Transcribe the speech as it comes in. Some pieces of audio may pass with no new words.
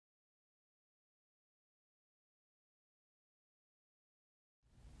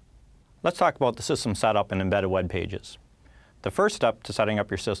Let's talk about the system setup and embedded web pages. The first step to setting up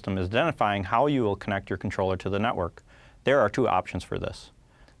your system is identifying how you will connect your controller to the network. There are two options for this.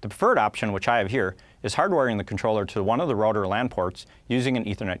 The preferred option, which I have here, is hardwiring the controller to one of the router LAN ports using an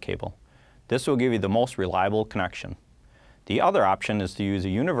Ethernet cable. This will give you the most reliable connection. The other option is to use a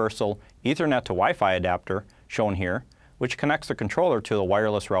universal Ethernet to Wi-Fi adapter, shown here, which connects the controller to the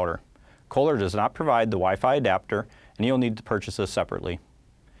wireless router. KOHLER does not provide the Wi-Fi adapter, and you'll need to purchase this separately.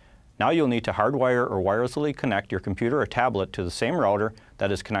 Now you'll need to hardwire or wirelessly connect your computer or tablet to the same router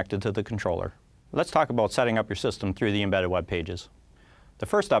that is connected to the controller. Let's talk about setting up your system through the embedded web pages. The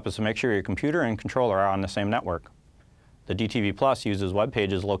first step is to make sure your computer and controller are on the same network. The DTV Plus uses web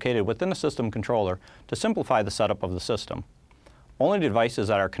pages located within the system controller to simplify the setup of the system. Only devices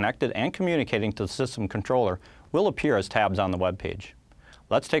that are connected and communicating to the system controller will appear as tabs on the web page.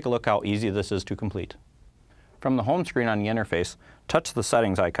 Let's take a look how easy this is to complete. From the home screen on the interface, touch the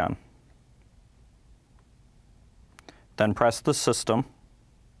settings icon. Then press the system.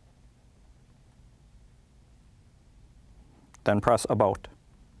 Then press About.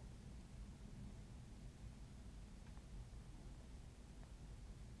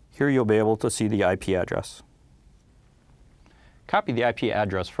 Here you'll be able to see the IP address. Copy the IP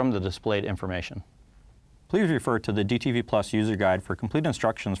address from the displayed information. Please refer to the DTV Plus user guide for complete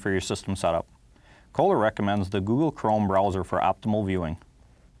instructions for your system setup. KOHLER recommends the Google Chrome browser for optimal viewing.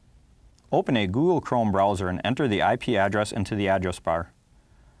 Open a Google Chrome browser and enter the IP address into the address bar.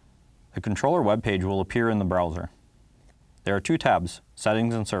 The controller web page will appear in the browser. There are two tabs,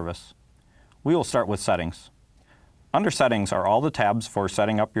 Settings and Service. We will start with Settings. Under Settings are all the tabs for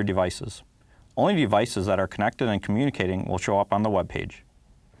setting up your devices. Only devices that are connected and communicating will show up on the web page.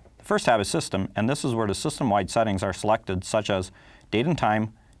 The first tab is System, and this is where the system-wide settings are selected, such as date and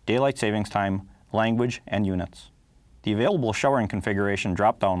time, daylight savings time, language, and units. The available showering configuration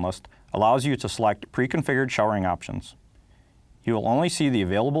drop-down list allows you to select pre-configured showering options. You will only see the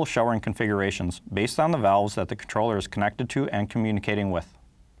available showering configurations based on the valves that the controller is connected to and communicating with.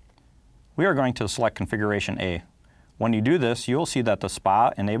 We are going to select Configuration A. When you do this, you will see that the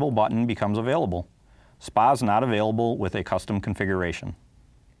Spa Enable button becomes available. Spa is not available with a custom configuration.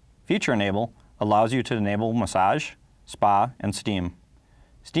 Feature Enable allows you to enable massage, spa, and steam.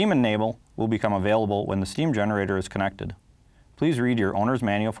 Steam Enable will become available when the steam generator is connected. Please read your owner's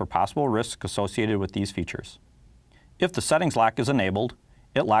manual for possible risks associated with these features. If the settings lock is enabled,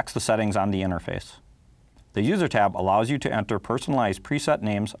 it locks the settings on the interface. The User tab allows you to enter personalized preset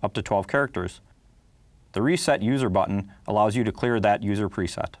names up to 12 characters. The Reset User button allows you to clear that user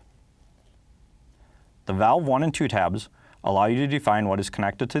preset. The Valve 1 and 2 tabs allow you to define what is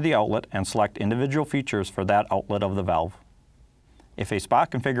connected to the outlet and select individual features for that outlet of the valve. If a spa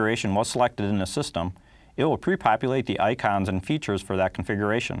configuration was selected in the system, it will pre-populate the icons and features for that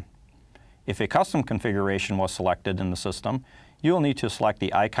configuration. If a custom configuration was selected in the system, you will need to select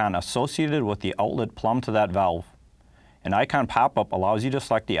the icon associated with the outlet plumbed to that valve. An icon pop-up allows you to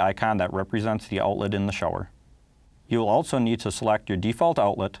select the icon that represents the outlet in the shower. You will also need to select your default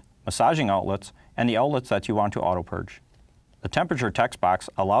outlet, massaging outlets, and the outlets that you want to auto-purge. The temperature text box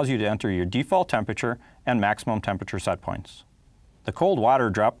allows you to enter your default temperature and maximum temperature set points. The cold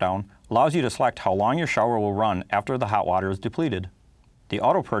water drop-down allows you to select how long your shower will run after the hot water is depleted. The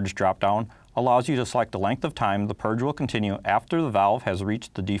auto purge drop-down allows you to select the length of time the purge will continue after the valve has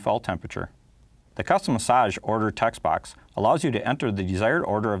reached the default temperature. The custom massage order text box allows you to enter the desired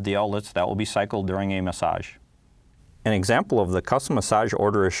order of the outlets that will be cycled during a massage. An example of the custom massage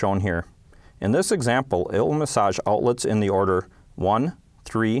order is shown here. In this example, it will massage outlets in the order 1,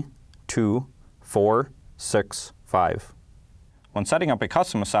 3, 2, 4, 6, 5. When setting up a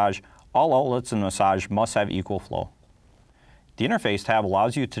custom massage, all outlets in the massage must have equal flow. The Interface tab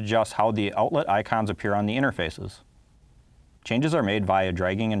allows you to adjust how the outlet icons appear on the interfaces. Changes are made via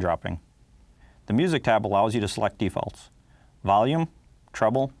dragging and dropping. The Music tab allows you to select defaults: volume,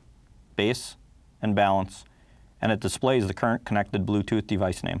 treble, bass, and balance, and it displays the current connected Bluetooth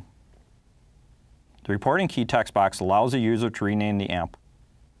device name. The Reporting Key text box allows the user to rename the amp.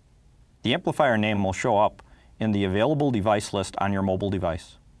 The amplifier name will show up in the available device list on your mobile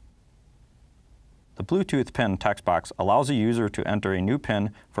device. The Bluetooth pin text box allows the user to enter a new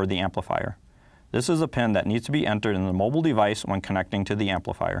pin for the amplifier. This is a pin that needs to be entered in the mobile device when connecting to the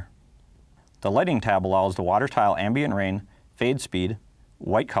amplifier. The Lighting tab allows the water tile ambient rain, fade speed,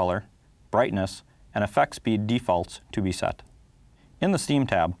 white color, brightness, and effect speed defaults to be set. In the Steam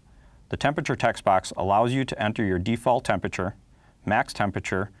tab, the Temperature text box allows you to enter your default temperature, max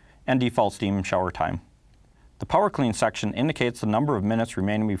temperature, and default steam shower time. The Power Clean section indicates the number of minutes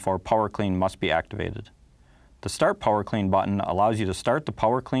remaining before Power Clean must be activated. The Start Power Clean button allows you to start the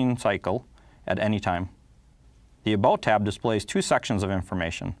power clean cycle at any time. The About tab displays two sections of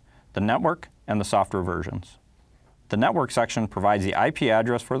information, the network and the software versions. The network section provides the IP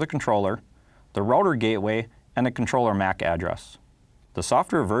address for the controller, the router gateway, and the controller MAC address. The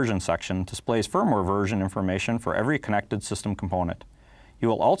software version section displays firmware version information for every connected system component. You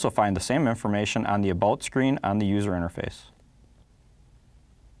will also find the same information on the About screen on the user interface.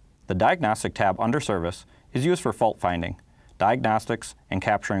 The Diagnostic tab under Service is used for fault finding, diagnostics, and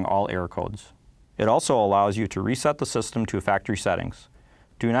capturing all error codes. It also allows you to reset the system to factory settings.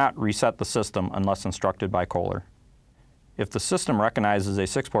 Do not reset the system unless instructed by KOHLER. If the system recognizes a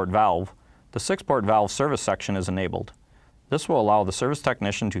 6-port valve, the 6-port valve service section is enabled. This will allow the service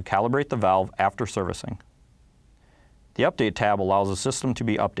technician to calibrate the valve after servicing. The Update tab allows the system to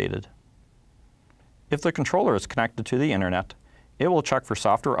be updated. If the controller is connected to the internet, it will check for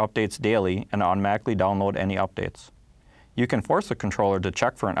software updates daily and automatically download any updates. You can force the controller to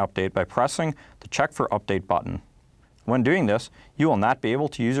check for an update by pressing the Check for Update button. When doing this, you will not be able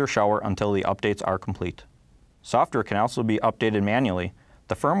to use your shower until the updates are complete. Software can also be updated manually.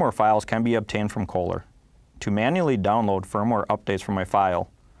 The firmware files can be obtained from KOHLER. To manually download firmware updates from a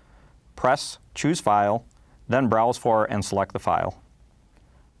file, press Choose File, then browse for and select the file.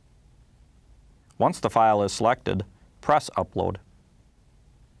 Once the file is selected, press Upload.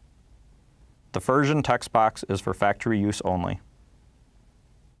 The version text box is for factory use only.